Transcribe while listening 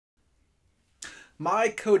My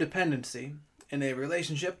codependency in a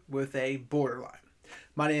relationship with a borderline.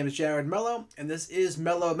 My name is Jared Mello, and this is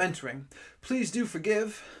Mello Mentoring. Please do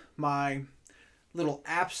forgive my little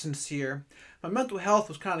absence here. My mental health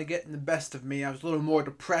was kind of getting the best of me. I was a little more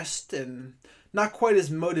depressed and not quite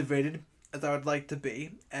as motivated as I would like to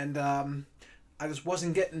be, and I just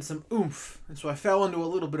wasn't getting some oomph, and so I fell into a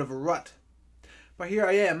little bit of a rut. But here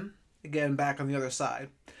I am, again, back on the other side.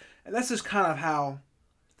 And that's just kind of how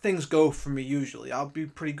things go for me usually. I'll be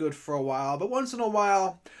pretty good for a while, but once in a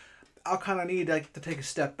while, I'll kind of need to take a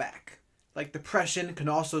step back. Like depression can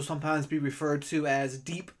also sometimes be referred to as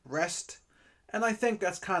deep rest. And I think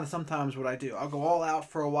that's kind of sometimes what I do. I'll go all out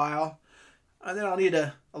for a while, and then I'll need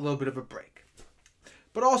a little bit of a break.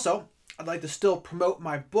 But also, I'd like to still promote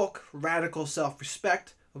my book, Radical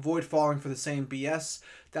Self-Respect, Avoid Falling for the Same BS.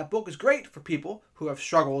 That book is great for people who have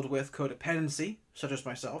struggled with codependency, such as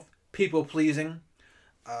myself, people-pleasing,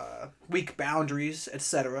 weak boundaries,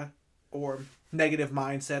 etc., or negative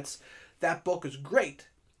mindsets. That book is great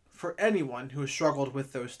for anyone who has struggled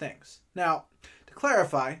with those things. Now, to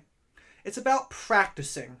clarify, it's about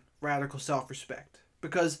practicing radical self-respect,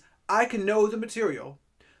 because I can know the material,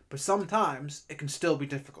 but sometimes it can still be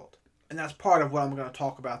difficult. And that's part of what I'm going to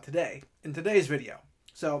talk about today, in today's video.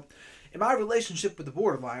 So, in my relationship with the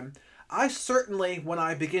borderline, I certainly, when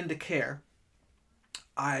I begin to care,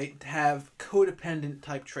 I have codependent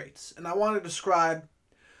type traits. And I want to describe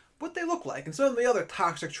what they look like and some of the other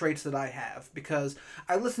toxic traits that I have, because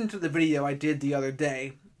I listened to the video I did the other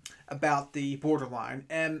day about the borderline,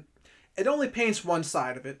 and it only paints one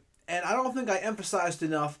side of it, and I don't think I emphasized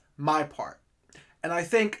enough my part. And I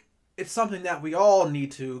think it's something that we all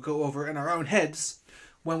need to go over in our own heads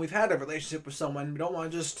when we've had a relationship with someone. We don't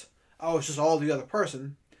want to just, oh, it's just all the other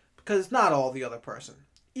person, because it's not all the other person.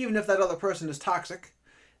 Even if that other person is toxic,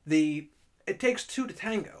 it takes two to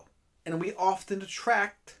tango, and we often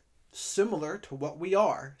attract similar to what we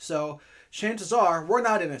are. So chances are we're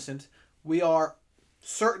not innocent. We are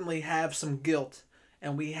certainly have some guilt,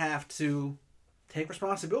 and we have to take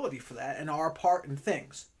responsibility for that and our part in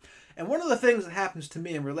things. And one of the things that happens to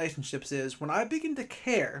me in relationships is when I begin to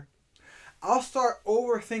care, I'll start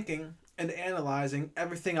overthinking and analyzing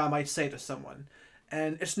everything I might say to someone.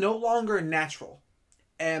 And it's no longer natural.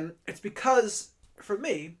 And it's because, for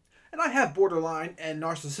me, and I have borderline and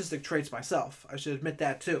narcissistic traits myself, I should admit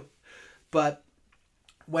that too. But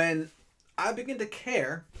when I begin to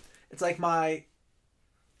care, it's like I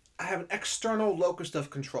have an external locus of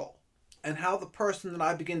control. And how the person that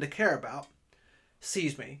I begin to care about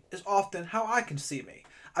sees me is often how I can see me.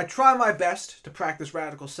 I try my best to practice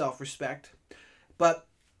radical self-respect, but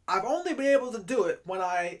I've only been able to do it when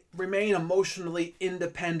I remain emotionally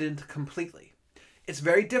independent completely. It's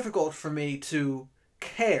very difficult for me to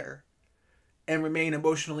care and remain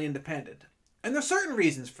emotionally independent. And there's certain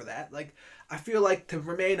reasons for that. Like, I feel like to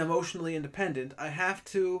remain emotionally independent, I have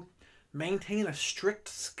to maintain a strict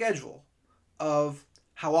schedule of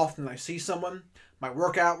how often I see someone, my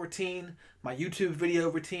workout routine, my YouTube video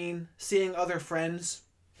routine, seeing other friends.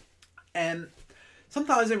 And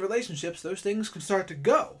sometimes in relationships, those things can start to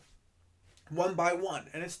go one by one,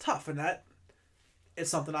 and it's tough, and that is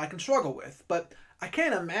something I can struggle with. But I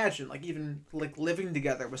can't imagine, even living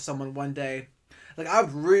together with someone one day. I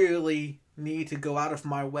would really need to go out of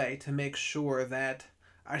my way to make sure that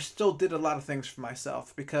I still did a lot of things for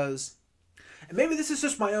myself, because, and maybe this is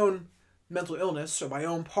just my own mental illness or my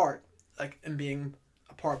own part, in being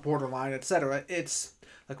a part borderline, etc. It's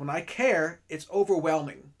when I care, it's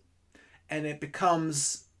overwhelming, and it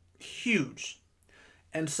becomes huge.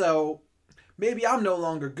 And so maybe I'm no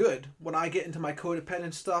longer good when I get into my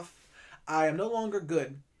codependent stuff. I am no longer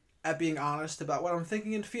good at being honest about what I'm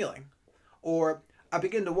thinking and feeling. Or I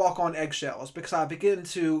begin to walk on eggshells because I begin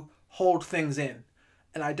to hold things in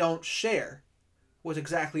and I don't share what's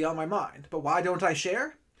exactly on my mind. But why don't I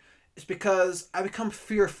share? It's because I become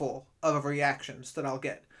fearful of reactions that I'll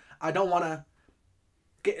get. I don't want to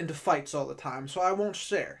get into fights all the time, so I won't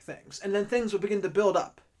share things. And then things will begin to build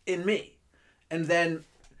up in me. And then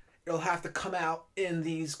it'll have to come out in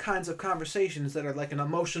these kinds of conversations that are like an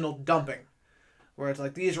emotional dumping, where it's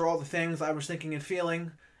like, these are all the things I was thinking and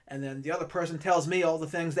feeling, and then the other person tells me all the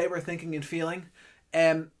things they were thinking and feeling,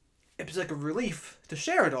 and it's like a relief to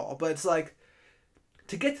share it all. But it's like,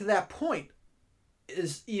 to get to that point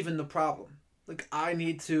is even the problem. I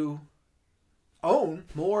need to own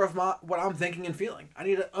more of what I'm thinking and feeling. I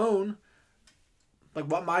need to own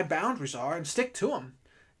what my boundaries are and stick to them,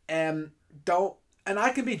 and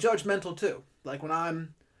I can be judgmental too. When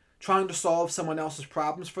I'm trying to solve someone else's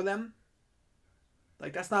problems for them,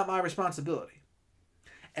 that's not my responsibility.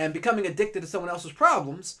 And becoming addicted to someone else's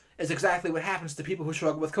problems is exactly what happens to people who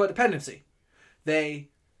struggle with codependency. They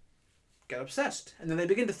get obsessed, and then they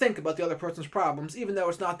begin to think about the other person's problems, even though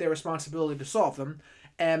it's not their responsibility to solve them.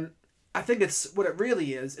 And I think it's what it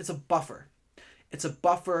really is. It's a buffer. It's a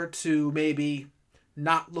buffer to maybe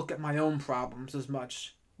not look at my own problems as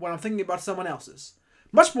much when I'm thinking about someone else's.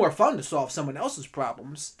 Much more fun to solve someone else's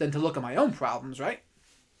problems than to look at my own problems, right?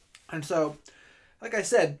 And so, like I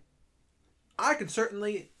said, I can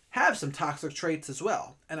certainly have some toxic traits as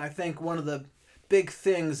well. And I think one of the big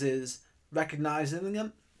things is recognizing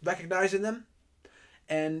them,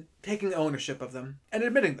 and taking ownership of them and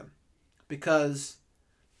admitting them, because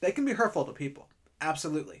they can be hurtful to people.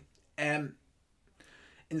 Absolutely. And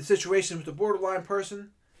in the situation with the borderline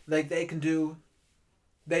person, they can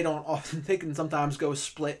sometimes go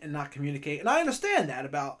split and not communicate. And I understand that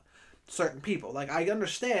about certain people. Like, I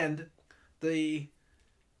understand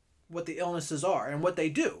what the illnesses are and what they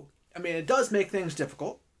do. I mean, it does make things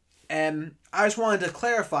difficult. And I just wanted to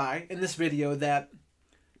clarify in this video that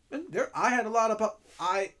I had a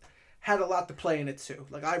lot to play in it too.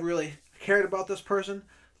 Like, I really cared about this person,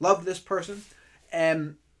 loved this person,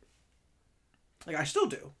 and like I still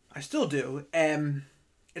do. And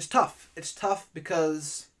it's tough. It's tough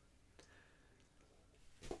because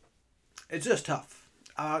it's just tough.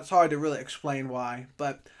 It's hard to really explain why,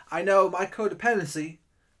 but I know my codependency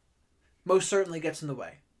most certainly gets in the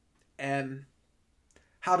way. And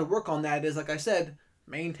how to work on that is, like I said,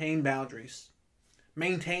 maintain boundaries.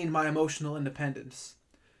 Maintain my emotional independence.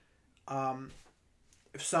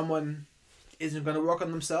 If someone isn't going to work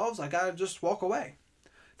on themselves, I gotta just walk away.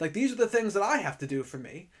 Like, these are the things that I have to do for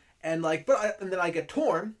me. And and then I get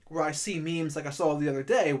torn where I see memes like I saw the other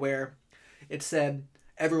day where it said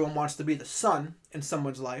everyone wants to be the sun in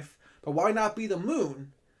someone's life, but why not be the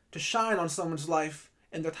moon to shine on someone's life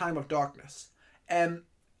in their time of darkness? And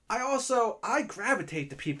I gravitate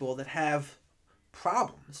to people that have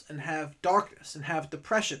problems and have darkness and have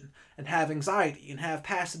depression and have anxiety and have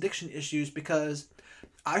past addiction issues because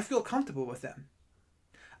I feel comfortable with them.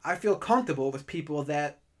 I feel comfortable with people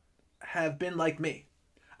that have been like me.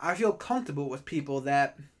 I feel comfortable with people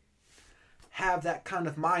that have that kind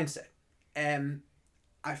of mindset. And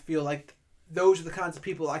I feel like those are the kinds of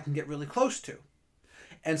people I can get really close to.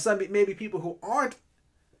 And some maybe people who aren't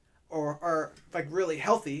or are like really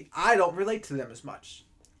healthy, I don't relate to them as much.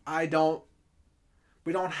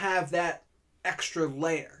 We don't have that extra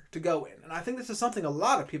layer to go in. And I think this is something a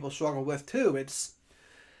lot of people struggle with too. It's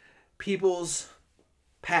people's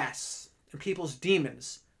pasts and people's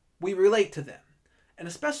demons. We relate to them. And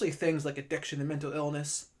especially things like addiction and mental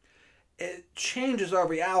illness, it changes our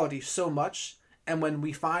reality so much. And when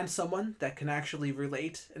we find someone that can actually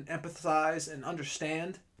relate and empathize and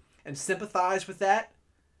understand and sympathize with that,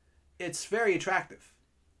 it's very attractive.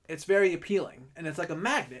 It's very appealing. And it's like a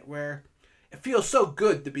magnet where it feels so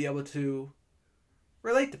good to be able to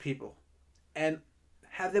relate to people and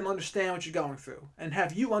have them understand what you're going through and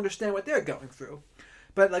have you understand what they're going through.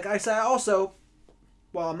 But like I said, also,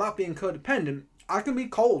 while I'm not being codependent, I can be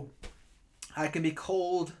cold. I can be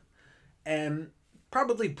cold and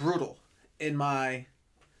probably brutal in how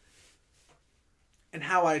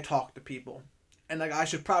I talk to people. And like I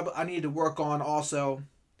need to work on also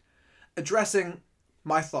addressing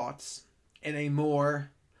my thoughts in a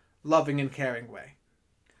more loving and caring way.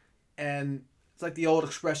 And it's like the old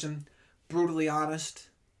expression, brutally honest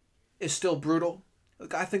is still brutal.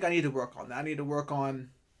 Like, I think I need to work on that. I need to work on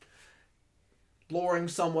luring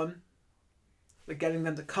someone, like getting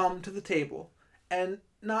them to come to the table and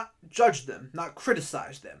not judge them, not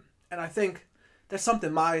criticize them. And I think that's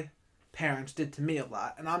something my parents did to me a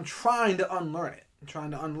lot, and I'm trying to unlearn it. I'm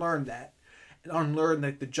trying to unlearn that and unlearn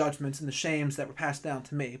the judgments and the shames that were passed down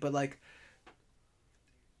to me. But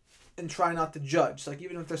and try not to judge. Like,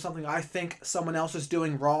 even if there's something I think someone else is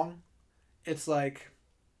doing wrong, it's like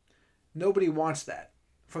nobody wants that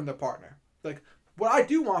from their partner. Like, what I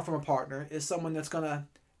do want from a partner is someone that's gonna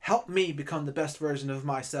help me become the best version of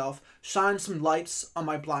myself, shine some lights on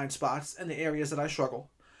my blind spots and the areas that I struggle.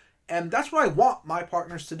 And that's what I want my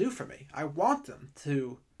partners to do for me. I want them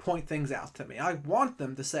to point things out to me. I want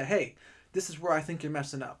them to say, hey, this is where I think you're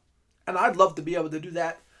messing up. And I'd love to be able to do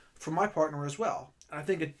that for my partner as well. And I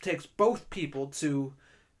think it takes both people to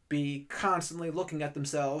be constantly looking at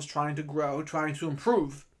themselves, trying to grow, trying to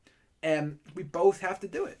improve. And we both have to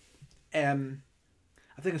do it. And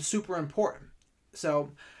I think it's super important.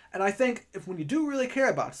 So, and I think when you do really care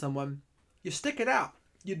about someone, you stick it out.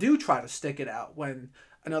 You do try to stick it out when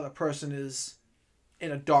another person is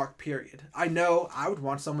in a dark period. I know I would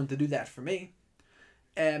want someone to do that for me.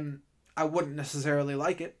 And I wouldn't necessarily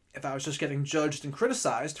like it. if I was just getting judged and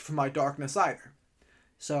criticized for my darkness either.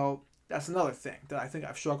 So that's another thing that I think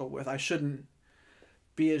I've struggled with. I shouldn't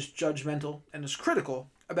be as judgmental and as critical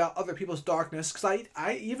about other people's darkness, because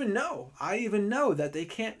I even know that they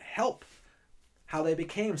can't help how they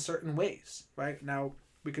became certain ways, right? Now,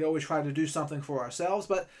 we could always try to do something for ourselves,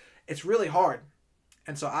 but it's really hard.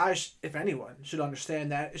 And so if anyone should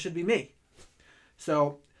understand that, it should be me.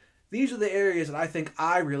 So these are the areas that I think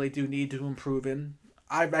I really do need to improve in.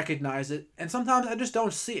 I recognize it, and sometimes I just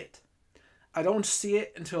don't see it. I don't see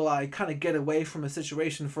it until I kind of get away from a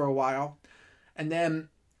situation for a while, and then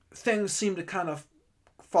things seem to kind of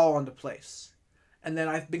fall into place. And then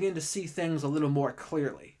I begin to see things a little more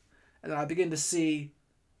clearly. And then I begin to see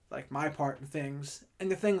like my part in things,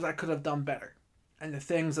 and the things I could have done better, and the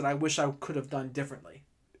things that I wish I could have done differently.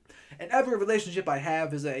 And every relationship I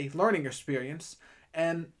have is a learning experience,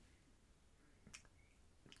 and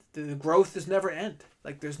the growth is never end.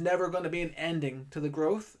 Like, there's never going to be an ending to the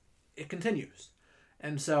growth. It continues.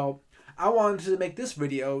 And so I wanted to make this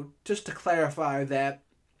video just to clarify that,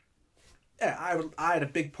 yeah, I had a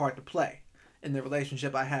big part to play in the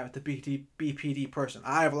relationship I have with the BPD person.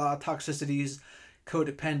 I have a lot of toxicities,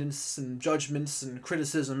 codependence, and judgments and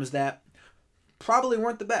criticisms that probably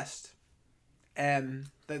weren't the best. And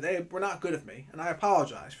they were not good of me. And I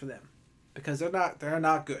apologize for them, because they're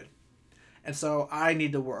not good. And so I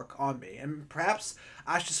need to work on me. And perhaps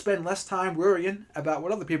I should spend less time worrying about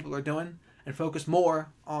what other people are doing and focus more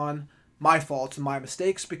on my faults and my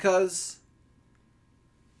mistakes, because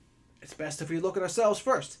it's best if we look at ourselves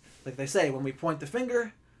first. Like they say, when we point the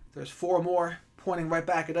finger, there's 4 more pointing right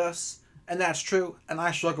back at us. And that's true. And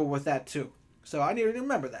I struggle with that too. So I need to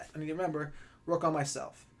remember that. I need to remember, work on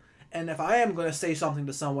myself. And if I am going to say something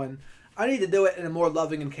to someone, I need to do it in a more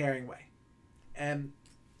loving and caring way. And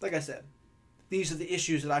like I said, these are the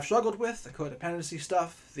issues that I've struggled with: the codependency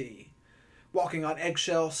stuff, the walking on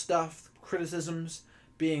eggshell stuff, criticisms,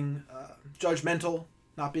 being judgmental,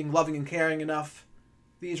 not being loving and caring enough.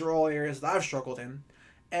 These are all areas that I've struggled in.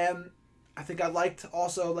 And I think I liked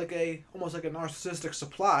also almost like a narcissistic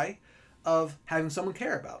supply of having someone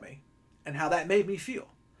care about me, and how that made me feel,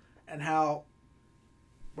 and how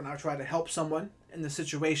when I tried to help someone in the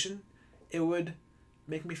situation, it would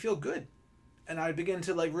make me feel good. And I'd begin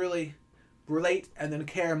to really relate and then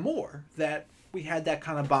care more that we had that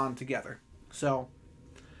kind of bond together. So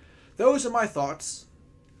those are my thoughts,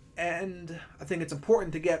 and I think it's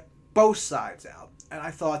important to get both sides out. And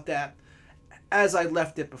I thought that as I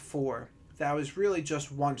left it before, that was really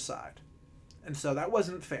just one side, and so that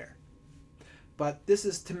wasn't fair. But this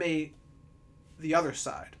is, to me, the other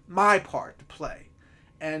side, my part to play.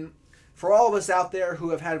 And for all of us out there who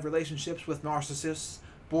have had relationships with narcissists,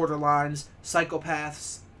 borderlines,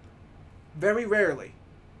 psychopaths, very rarely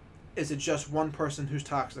is it just one person who's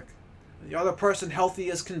toxic, the other person healthy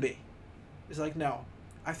as can be. It's like, no.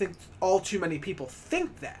 I think all too many people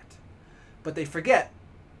think that, but they forget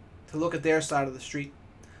to look at their side of the street,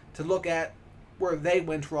 to look at where they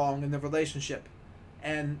went wrong in the relationship.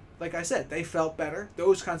 And like I said, they felt better.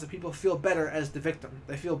 Those kinds of people feel better as the victim.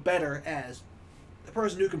 They feel better as the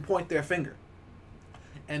person who can point their finger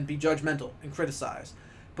and be judgmental and criticize.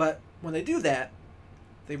 But when they do that,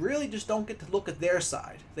 they really just don't get to look at their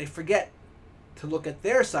side. They forget to look at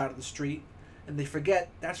their side of the street, and they forget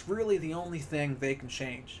that's really the only thing they can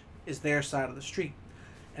change, is their side of the street.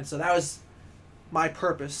 And so that was my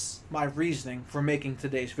purpose, my reasoning for making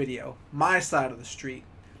today's video, my side of the street,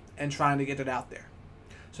 and trying to get it out there.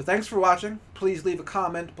 So thanks for watching. Please leave a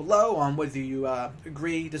comment below on whether you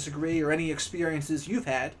agree, disagree, or any experiences you've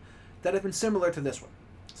had that have been similar to this one.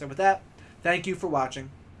 So with that, thank you for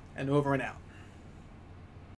watching, and over and out.